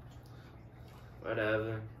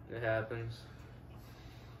Whatever, it happens.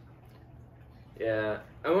 Yeah,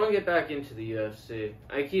 I want to get back into the UFC.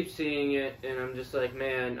 I keep seeing it, and I'm just like,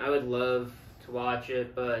 man, I would love to watch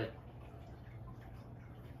it, but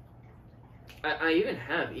I even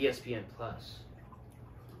have ESPN Plus.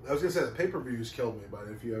 I was gonna say the pay-per-views killed me. But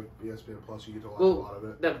if you have ESPN Plus, you get to watch a Well, lot of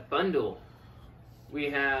it. the bundle. We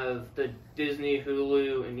have the Disney,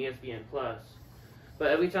 Hulu, and ESPN Plus. But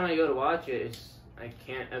every time I go to watch it, I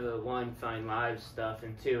can't ever, 1, find live stuff,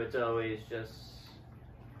 and 2, it's always just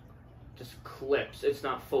clips. It's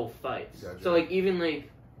not full fights. Gotcha. So like even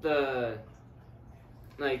the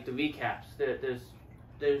recaps. There's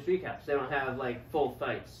recaps. They don't have like full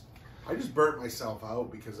fights. I just burnt myself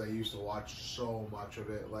out because I used to watch so much of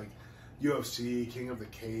it, like UFC, King of the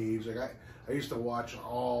Cage. Like I used to watch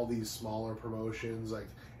all these smaller promotions, like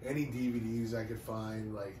any DVDs I could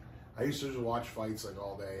find. Like I used to just watch fights like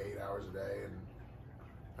all day, 8 hours a day, and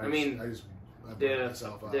I burnt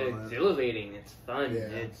myself out. They're on it. exhilarating. It's fun. Yeah.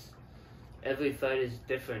 It's every fight is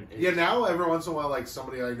different. Yeah, now every once in a while, like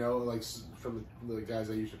somebody I know, like from the guys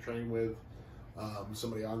I used to train with,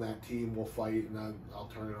 somebody on that team will fight, and I'll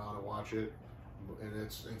turn it on and watch it, and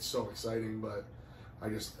it's so exciting. But I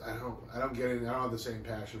don't get it. I don't have the same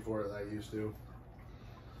passion for it that I used to.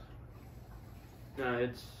 No,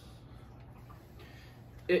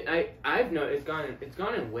 I've noticed it's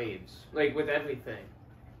gone in waves. Like with everything,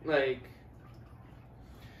 like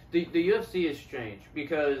the UFC is strange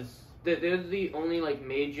because they're the only like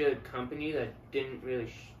major company that didn't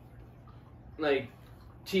really like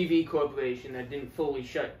TV corporation that didn't fully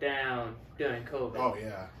shut down during COVID. Oh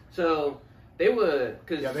yeah. So they were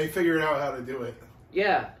they figured out how to do it.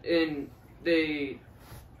 Yeah, and they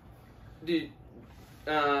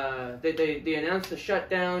announced the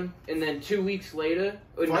shutdown, and then 2 weeks later,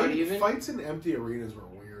 or not even Fights in empty arenas were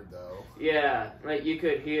weird though. Yeah, like you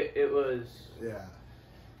could hear it was. Yeah.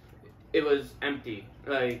 It was empty.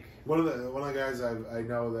 Like one of the guys I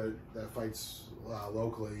know that fights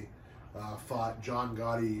locally fought John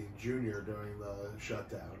Gotti Jr. during the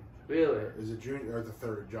shutdown. Really? Or is it junior or the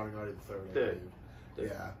third? John Gotti the third. Third.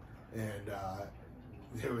 Yeah, and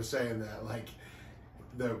they were saying that like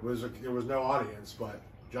there was no audience, but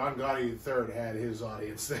John Gotti III had his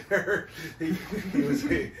audience there.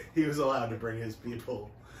 he was allowed to bring his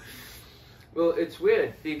people. Well, it's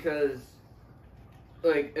weird because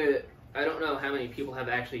like I don't know how many people have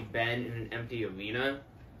actually been in an empty arena,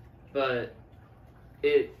 but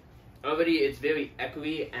it's very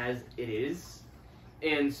echoey as it is.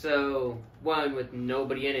 And so, one, with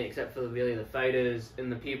nobody in it except for really the fighters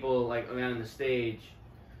and the people like around the stage,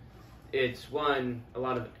 it's a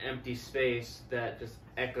lot of empty space that just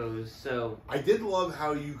echoes. So I did love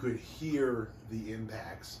how you could hear the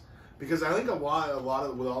impacts, because I think a lot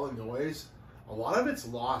of with all the noise, a lot of it's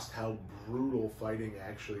lost how brutal fighting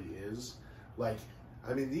actually is. Like,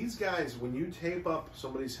 I mean, these guys, when you tape up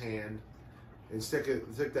somebody's hand and stick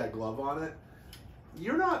that glove on it,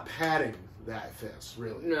 you're not patting that fist,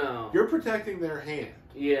 really. No. You're protecting their hand.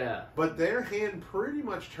 Yeah. But their hand pretty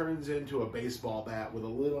much turns into a baseball bat with a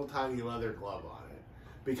little tiny leather glove on it.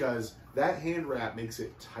 Because that hand wrap makes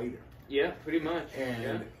it tighter. Yeah, pretty much.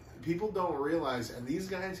 And people don't realize, and these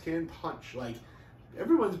guys can punch. Like,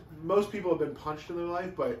 most people have been punched in their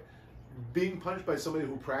life, but being punched by somebody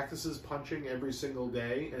who practices punching every single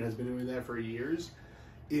day and has been doing that for years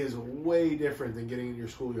is way different than getting in your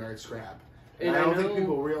schoolyard scrap. And I don't think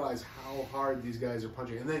people realize how hard these guys are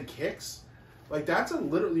punching. And then kicks, like that's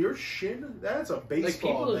your shin, that's a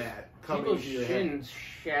baseball bat coming to your head. People's shins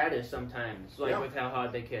shatter sometimes, with how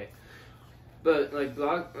hard they kick. But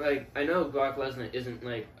I know Brock Lesnar isn't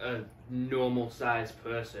like a normal sized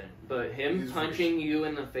person, but him punching you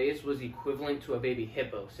in the face was equivalent to a baby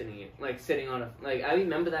hippo sitting on a. Like, I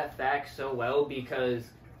remember that fact so well because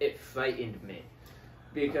it frightened me.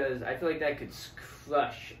 Because I feel like that could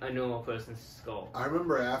crush a normal person's skull. I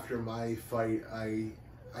remember after my fight, I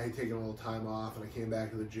had taken a little time off, and I came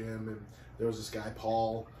back to the gym, and there was this guy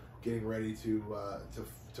Paul getting ready to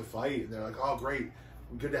fight, and they're like, "Oh, great,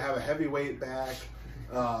 good to have a heavyweight back,"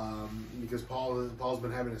 because Paul's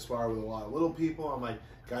been having to spar with a lot of little people. I'm like,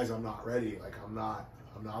 guys, I'm not ready. Like, I'm not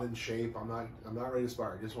in shape. I'm not ready to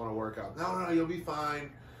spar. I just want to work out. No, you'll be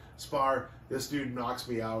fine. Spar. This dude knocks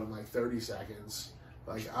me out in like 30 seconds.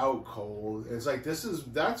 Like, out cold. It's like,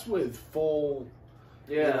 that's with full,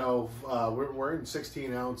 we're wearing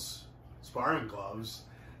 16-ounce sparring gloves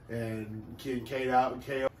and K'd out and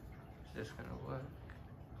KO. Is this gonna work?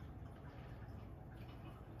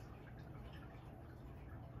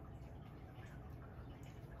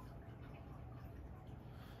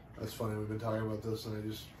 That's funny, we've been talking about this and I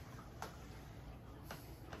just,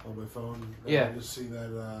 on my phone, I just see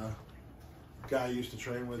that guy I used to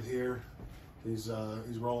train with here. He's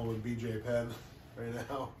rolling with BJ Penn right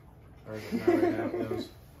now. Or not right now.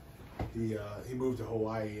 He moved to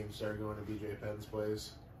Hawaii and started going to BJ Penn's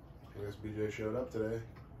place. I guess BJ showed up today.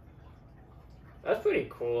 That's pretty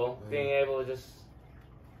cool. Yeah. Being able to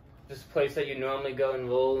just place that you normally go and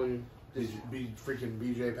roll and freaking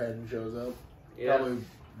BJ Penn shows up. Yeah. Probably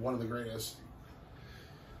one of the greatest.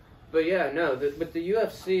 But yeah, no. But the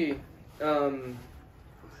UFC.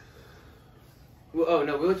 We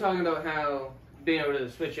were talking about how being able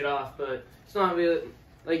to switch it off, but it's not really,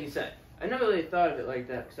 like you said, I never really thought of it like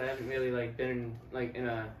that, because I haven't really, been, in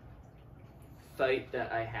a fight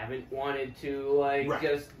that I haven't wanted to,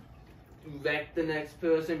 just wreck the next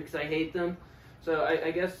person because I hate them. So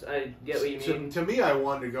I guess I get what you mean. To me, I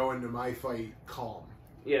wanted to go into my fight calm.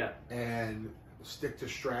 Yeah. And stick to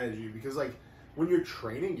strategy, because, when you're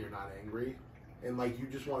training, you're not angry. And, you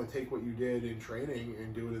just want to take what you did in training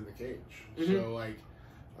and do it in the cage. Mm-hmm.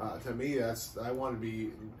 So, to me, I want to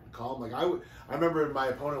be calm. I remember my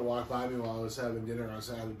opponent walked by me while I was having dinner. I was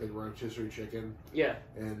having a big rotisserie chicken. Yeah.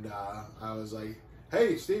 And I was like,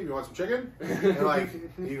 "Hey, Steve, you want some chicken?" And,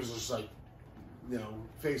 he was just,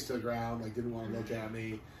 face to the ground, didn't want to look at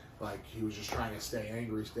me. He was just trying to stay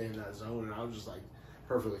angry, stay in that zone. And I was just,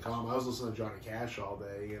 perfectly calm. I was listening to Johnny Cash all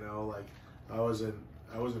day, I wasn't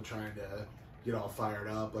trying to get all fired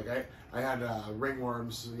up. I had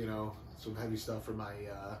ringworms, some heavy stuff for my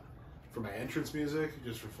entrance music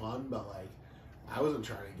just for fun, but I wasn't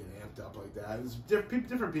trying to get amped up like that. It's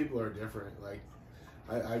different people are different.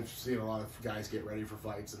 I've seen a lot of guys get ready for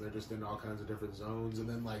fights and they're just in all kinds of different zones. And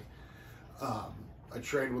then I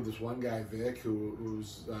trained with this one guy, Vic,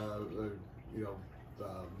 who's I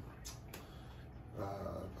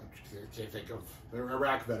can't think of, an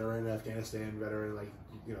Iraq veteran, Afghanistan veteran,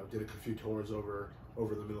 did a few tours over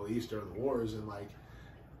the Middle East during the wars, and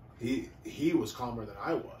he was calmer than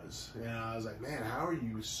I was, and I was like, man, how are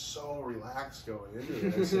you so relaxed going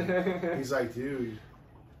into this? And he's like, dude,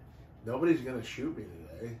 nobody's gonna shoot me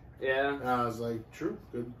today. Yeah. And I was like, true,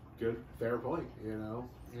 good, fair point, Yeah,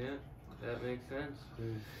 that makes sense.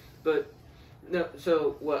 But no,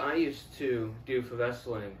 so what I used to do for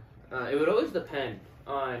wrestling, it would always depend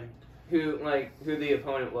on who the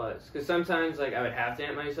opponent was, because sometimes I would have to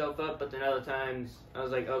amp myself up, but then other times I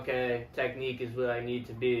was like, okay, technique is where I need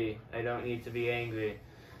to be. I don't need to be angry.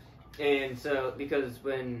 And so, because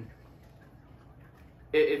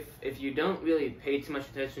if you don't really pay too much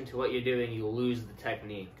attention to what you're doing, you lose the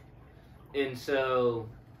technique. And so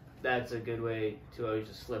that's a good way to always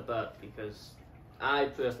just slip up, because I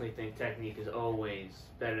personally think technique is always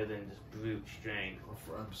better than just brute strength.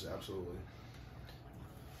 Absolutely.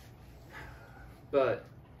 But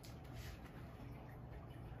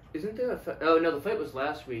Isn't there a fight? Oh no, the fight was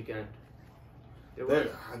last weekend.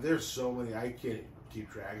 There's so many. I can't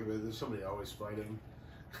keep track of it. There's somebody always fighting.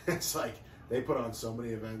 It's like they put on so many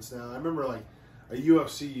events now. I remember like a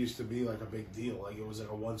UFC used to be like a big deal. Like it was like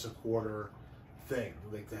a once a quarter thing,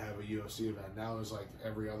 like to have a UFC event. Now it's like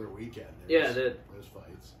every other weekend. There's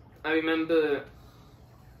fights. I remember,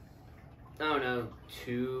 I don't know,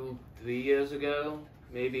 2-3 years ago,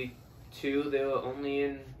 maybe 2, they were only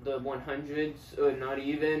in the 100s, or not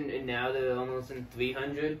even, and now they're almost in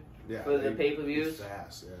 300 for the pay-per-views. It's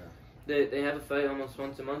fast, yeah. They have a fight almost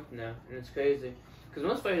once a month now, and it's crazy. Because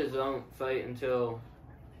most fighters don't fight until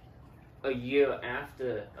a year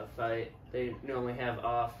after a fight. They normally have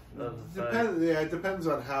off of the fight. Yeah, it depends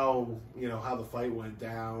on how how the fight went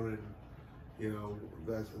down, and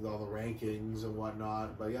that's all the rankings and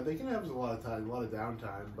whatnot. But yeah, they can have a lot of time, a lot of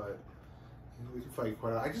downtime. But we can fight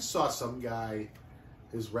quite. I just saw some guy,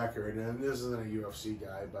 his record, and this isn't a UFC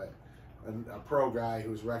guy, but a pro guy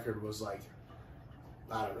whose record was like,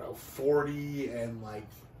 I don't know, 40 and like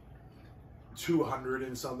 200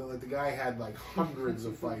 and something. Like the guy had like hundreds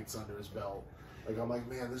of fights under his belt. Like I'm like,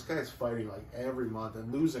 man, this guy's fighting like every month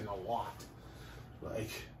and losing a lot. Like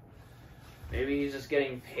maybe he's just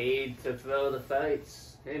getting paid to throw the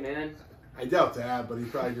fights. Hey man. I doubt that, but he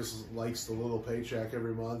probably just likes the little paycheck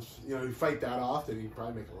every month. You fight that often, he'd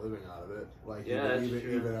probably make a living out of it. Like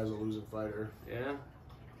even as a losing fighter. Yeah.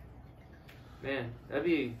 Man, that'd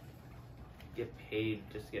be get paid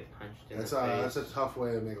just to get punched in the face. That's a tough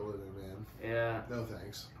way to make a living, man. Yeah. No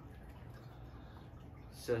thanks.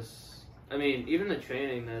 It's just, I mean, even the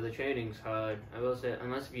training though, the training's hard. I will say,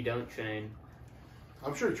 unless if you don't train.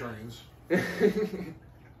 I'm sure it trains.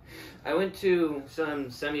 I went to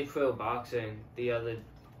some semi-pro boxing the other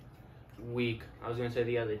week. I was gonna say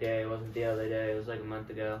the other day. It wasn't the other day. It was like a month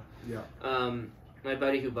ago. Yeah. My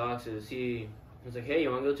buddy who boxes, he was like, "Hey, you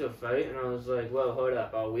want to go to a fight?" And I was like, "Whoa, hold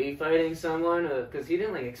up. Are we fighting someone?" Because he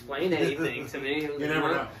didn't like explain anything to me. He was you like,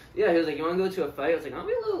 never know. Yeah, he was like, "You want to go to a fight?" I was like, "Aren't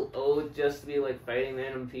we a little old just to be like fighting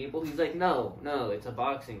random people?" He's like, No, it's a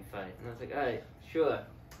boxing fight." And I was like, "All right, sure,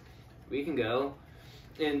 we can go."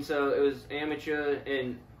 And so it was amateur,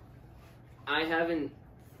 and I haven't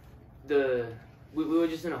we were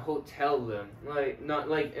just in a hotel room, like not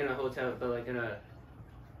like in a hotel, but like in a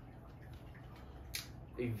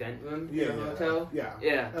event room in a hotel.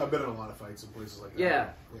 Yeah. I've been in a lot of fights in places like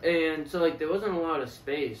that. Yeah. And so like there wasn't a lot of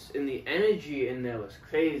space, and the energy in there was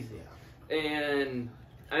crazy. Yeah. And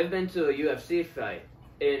I've been to a UFC fight,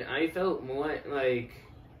 and I felt more like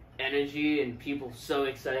energy and people so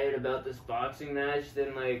excited about this boxing match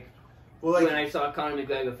than like when I saw Conor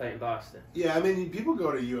McGregor fight in Boston. Yeah, I mean, people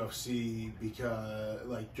go to UFC because,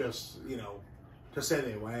 like, just, to say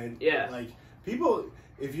they went. Yeah. Like, people,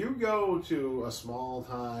 if you go to a small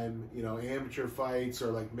time, amateur fights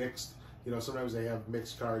or, like, mixed, sometimes they have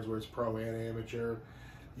mixed cards where it's pro and amateur.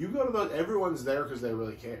 You go to those, everyone's there because they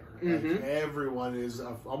really care. Mm-hmm. Like, everyone is,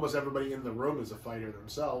 almost everybody in the room is a fighter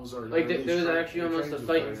themselves. Or like, there was actually almost a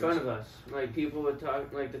fight in front of us. Like, people would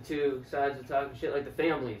talk, like, the two sides were talking shit, like the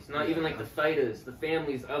families. Not even, like, the fighters. The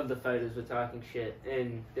families of the fighters were talking shit.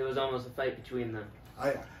 And there was almost a fight between them.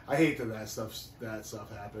 I hate that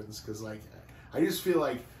stuff happens because, like, I just feel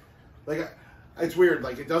like, it's weird.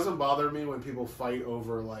 Like, it doesn't bother me when people fight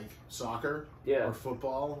over, like, soccer or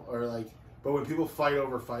football or, like, but when people fight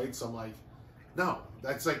over fights, I'm like, no.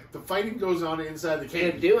 That's like, the fighting goes on inside the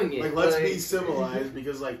cage. They're doing it. Like, let's be civilized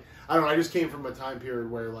because, like, I don't know, I just came from a time period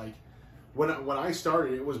where, like, when I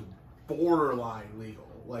started, it was borderline legal.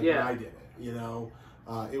 Like, when I did it,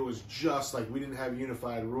 it was just, like, we didn't have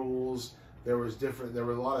unified rules. There was a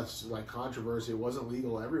lot of, like, controversy. It wasn't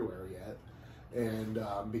legal everywhere yet. And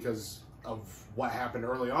because of what happened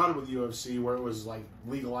early on with UFC, where it was like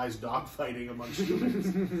legalized dogfighting amongst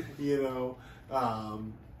humans,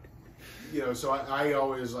 so I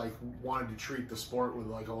always like wanted to treat the sport with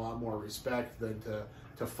like a lot more respect than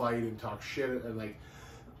to fight and talk shit. And like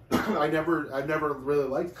I never really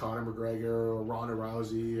liked Conor McGregor or Ronda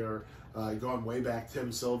Rousey or going way back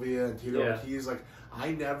Tim Sylvia and Tito Ortiz. Like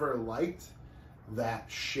I never liked that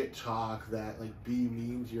shit talk, that like be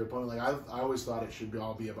mean to your opponent. Like I always thought it should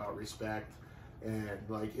all be about respect. And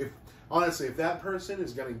like if that person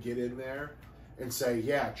is gonna get in there and say,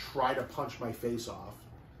 yeah, try to punch my face off,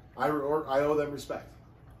 I owe them respect.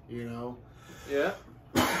 Yeah.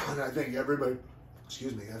 And I think everybody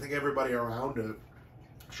around it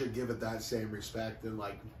should give it that same respect. And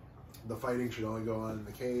like the fighting should only go on in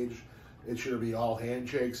the cage. It should be all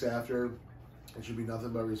handshakes after. It should be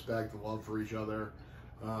nothing but respect and love for each other.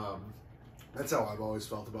 That's how I've always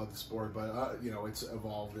felt about the sport, but it's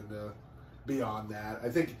evolved into beyond that. I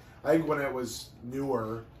think when it was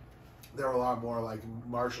newer, there were a lot more like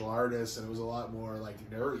martial artists, and it was a lot more like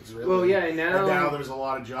nerds. Really. Well, yeah, and now there's a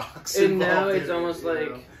lot of jocks. And now involved it's in almost it, you like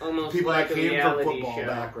know? almost People like that a came from reality football show.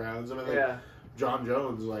 backgrounds. I mean, like, Yeah. John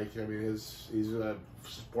Jones, like, I mean, he's a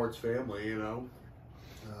sports family, you know.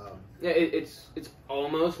 Yeah, it's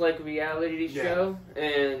almost like a reality show,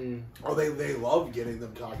 and they love getting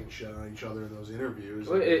them talking shit on each other in those interviews.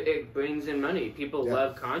 well, it brings in money. People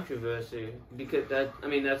love controversy because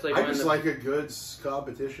that's like I just like a good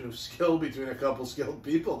competition of skill between a couple skilled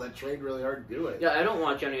people that trained really hard to do it. Yeah, I don't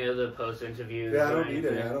watch any other post interviews. Yeah, I don't need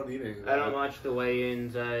it. I don't need it. I don't watch the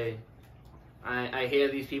weigh-ins. I hear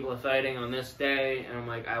these people are fighting on this day, and I'm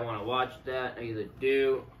like, I want to watch that. I either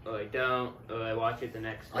do, or I don't, or I watch it the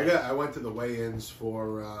next day. I went to the weigh-ins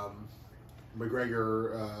for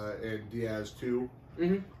McGregor and Diaz too.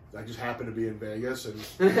 Mm-hmm. I just happened to be in Vegas, and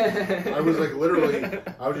I was like literally,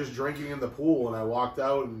 I was just drinking in the pool, and I walked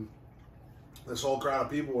out, and this whole crowd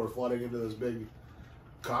of people were flooding into this big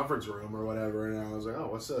conference room or whatever, and I was like, oh,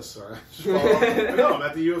 what's this? So I just followed up. No, I'm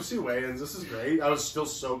at the UFC weigh-ins. This is great. I was still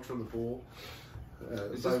soaked from the pool.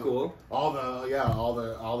 This is cool. All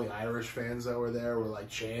the Irish fans that were there were like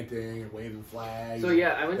chanting and waving flags. So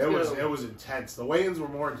yeah, it was intense. The weigh-ins were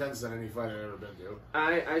more intense than any fight I've ever been to.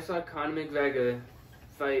 I saw Conor McGregor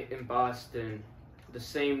fight in Boston the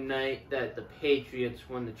same night that the Patriots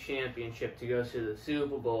won the championship to go to the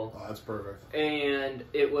Super Bowl. Oh, that's perfect. And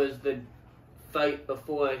it was the fight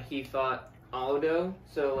before he fought Aldo.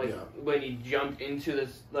 So like when he jumped into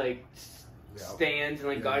this like stands and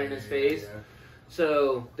like got in his face. Yeah.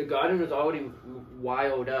 So the garden was already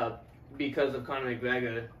wild up because of Conor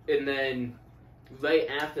McGregor, and then right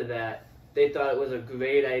after that, they thought it was a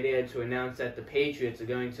great idea to announce that the Patriots are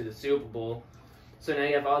going to the Super Bowl. So now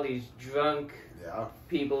you have all these drunk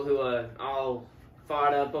people who are all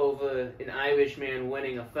fought up over an Irishman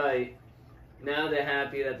winning a fight. Now they're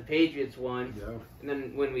happy that the Patriots won. Yeah. And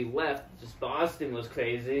then when we left, just Boston was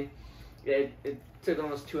crazy. It took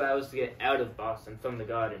almost 2 hours to get out of Boston from the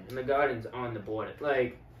Garden. And the Garden's on the border.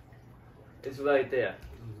 Like, it's right there.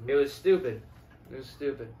 Mm-hmm. It was stupid.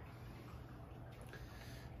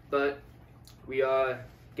 But we are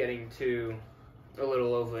getting to a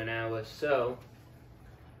little over an hour, so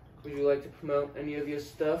would you like to promote any of your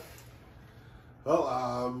stuff?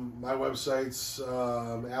 Well, my website's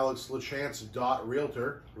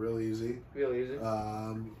LaChance.realtor. Real easy.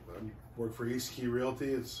 I work for East Key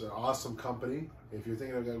Realty. It's an awesome company. If you're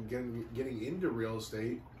thinking of getting into real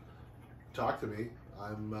estate, talk to me.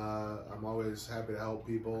 I'm always happy to help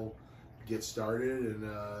people get started, and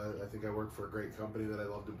I think I work for a great company that I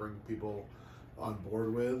love to bring people on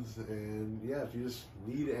board with. And yeah, if you just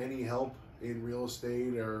need any help in real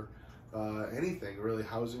estate or anything really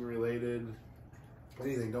housing related,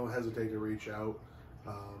 anything, don't hesitate to reach out.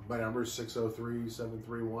 My number is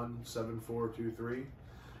 603-731-7423.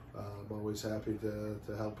 I'm always happy to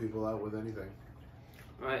help people out with anything.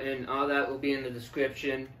 All right, and all that will be in the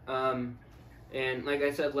description. And like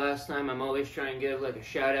I said last time, I'm always trying to give like a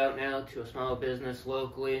shout out now to a small business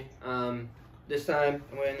locally. This time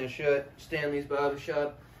I'm wearing this shirt, Stanley's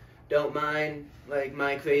Barbershop. Don't mind like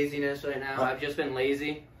my craziness right now. I've just been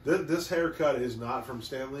lazy. This haircut is not from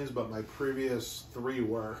Stanley's, but my previous 3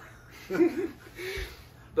 were.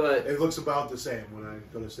 But it looks about the same when I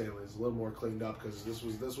go to Stanley's. It's a little more cleaned up because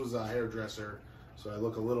this was a hairdresser, so I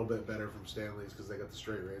look a little bit better from Stanley's because they got the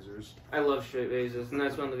straight razors. I love straight razors, and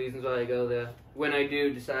that's one of the reasons why I go there. When I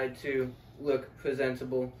do decide to look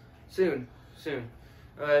presentable, soon.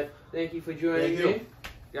 All right, thank you for joining me,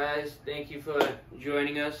 guys. Thank you for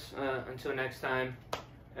joining us. Until next time,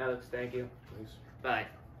 Alex. Thank you. Thanks. Bye.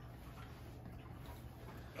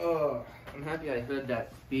 Oh, I'm happy I heard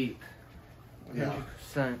that beep.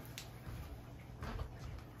 100%.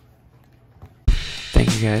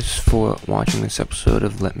 Thank you guys for watching this episode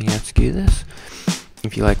of Let Me Ask You This.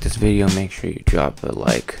 If you like this video, make sure you drop a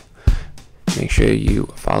like. Make sure you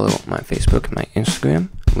follow my Facebook and my Instagram,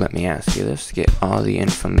 Let Me Ask You This, to get all the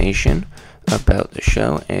information about the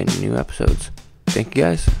show and new episodes. Thank you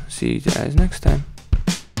guys. See you guys next time.